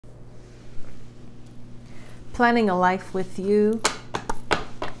Planning a life with you.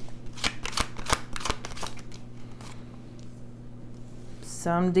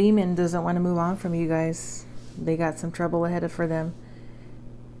 Some demon doesn't want to move on from you guys. They got some trouble ahead for them.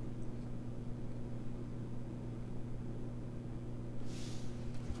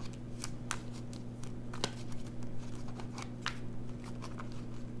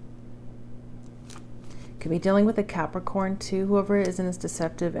 Could be dealing with a Capricorn too. Whoever is in this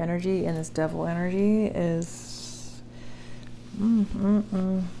deceptive energy and this devil energy is...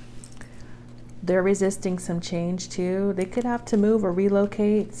 They're resisting some change too. They could have to move or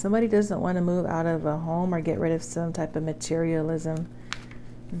relocate. Somebody doesn't want to move out of a home or get rid of some type of materialism.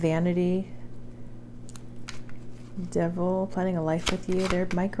 Vanity. Devil planning a life with you. They're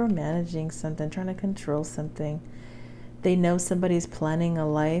micromanaging something, trying to control something. They know somebody's planning a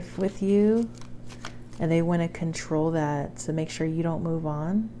life with you and they want to control that to make sure you don't move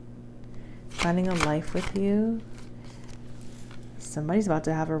on. Planning a life with you. Somebody's about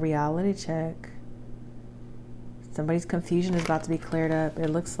to have a reality check. Somebody's confusion is about to be cleared up. It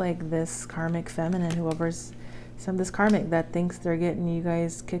looks like this karmic feminine, whoever's this karmic that thinks they're getting you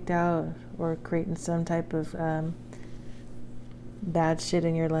guys kicked out or creating some type of bad shit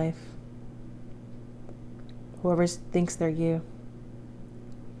in your life. Whoever thinks they're you.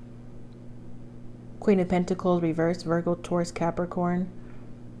 Queen of Pentacles reversed, Virgo, Taurus, Capricorn.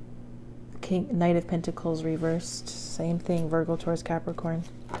 Knight of Pentacles reversed, same thing, Virgo, Taurus, Capricorn.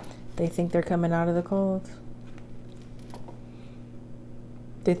 They think they're coming out of the cold.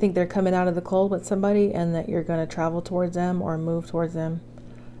 They think they're coming out of the cold with somebody and that you're going to travel towards them or move towards them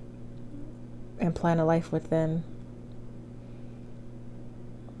and plan a life with them.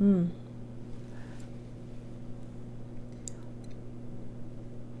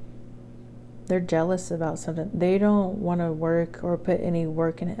 They're jealous about something. They don't want to work or put any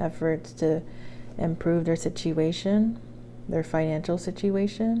work and efforts to improve their situation, their financial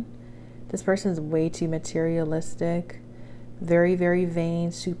situation. This person's way too materialistic, very, very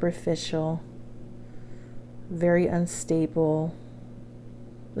vain, superficial, very unstable.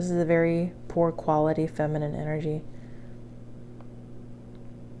 This is a very poor quality feminine energy.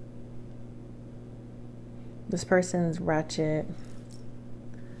 This person's ratchet,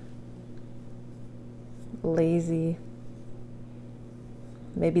 lazy.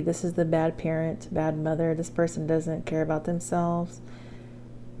 Maybe this is the bad parent, bad mother. This person doesn't care about themselves.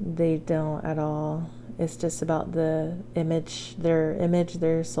 They don't at all. It's just about the image,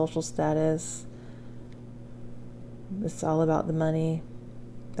 their social status. It's all about the money.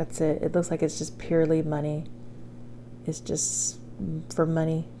 That's it. It looks like it's just purely money. It's just for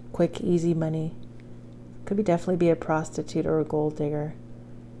money, quick, easy money. Could definitely be a prostitute or a gold digger.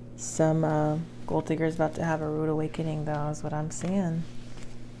 Some gold digger is about to have a rude awakening, though, is what I'm seeing.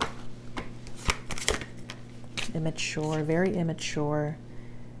 Immature, very immature.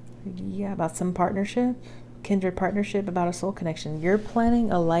 Yeah, about some partnership, kindred partnership, about a soul connection. You're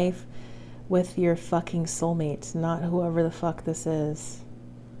planning a life with your fucking soulmate, not whoever the fuck this is.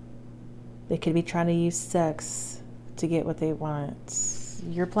 They could be trying to use sex to get what they want.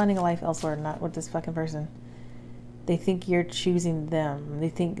 You're planning a life elsewhere, not with this fucking person. They think you're choosing them. They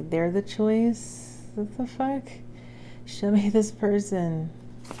think they're the choice. What the fuck? Show me this person.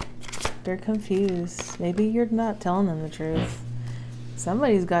 They're confused. Maybe you're not telling them the truth.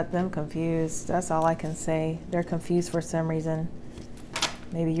 Somebody's got them confused. That's all I can say. They're confused for some reason.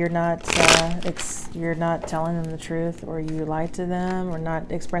 Maybe you're not telling them the truth, or you lied to them, or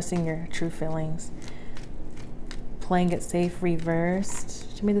not expressing your true feelings. Playing it safe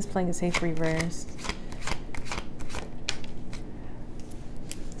reversed. Show me this playing it safe reversed.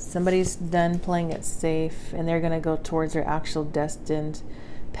 Somebody's done playing it safe and they're going to go towards their actual destined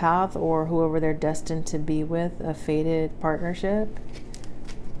path, or whoever they're destined to be with, a fated partnership.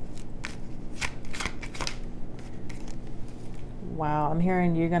 Wow, I'm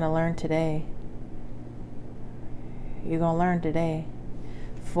hearing you're going to learn today. You're going to learn today.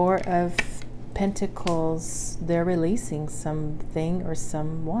 Four of Pentacles, they're releasing something or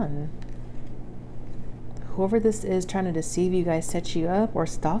someone. Whoever this is trying to deceive you guys, set you up, or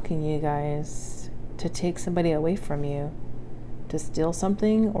stalking you guys to take somebody away from you, to steal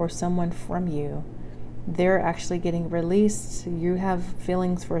something or someone from you. They're actually getting released. You have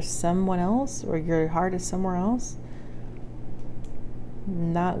feelings for someone else, or your heart is somewhere else.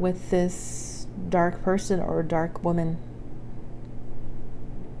 Not with this dark person or dark woman.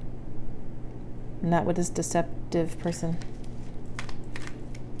 Not with this deceptive person.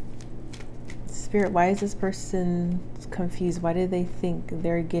 Spirit, why is this person confused? Why do they think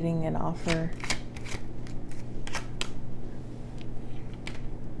they're getting an offer?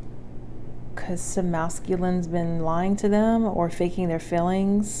 Has some masculine's been lying to them or faking their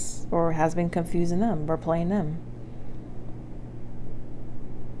feelings, or has been confusing them or playing them.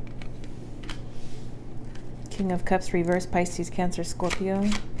 King of Cups reverse, Pisces, Cancer, Scorpio.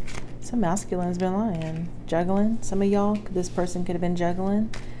 Some masculine's been lying, juggling. Some of y'all, this person could have been juggling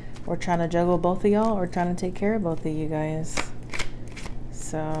or trying to juggle both of y'all or trying to take care of both of you guys.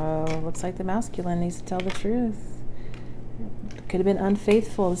 So looks like the masculine needs to tell the truth. Could have been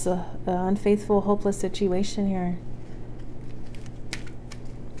unfaithful. It's an unfaithful, hopeless situation here.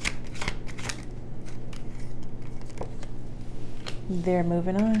 They're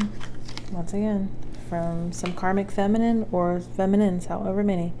moving on. Once again, from some karmic feminine or feminines, however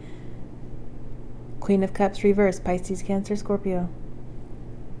many. Queen of Cups reversed, Pisces, Cancer, Scorpio.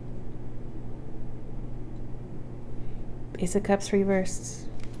 Ace of Cups reversed.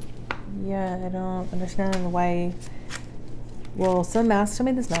 Yeah, I don't understand why. Well, some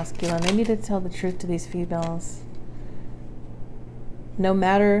of this masculine, they need to tell the truth to these females. No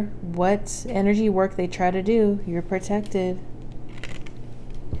matter what energy work they try to do, you're protected.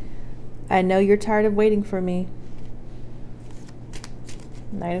 I know you're tired of waiting for me.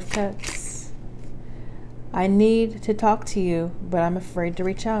 Knight of Cups. I need to talk to you, but I'm afraid to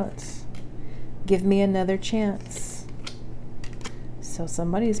reach out. Give me another chance. So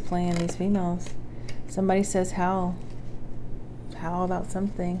somebody's playing these females. Somebody says how. How about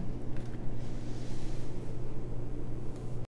something?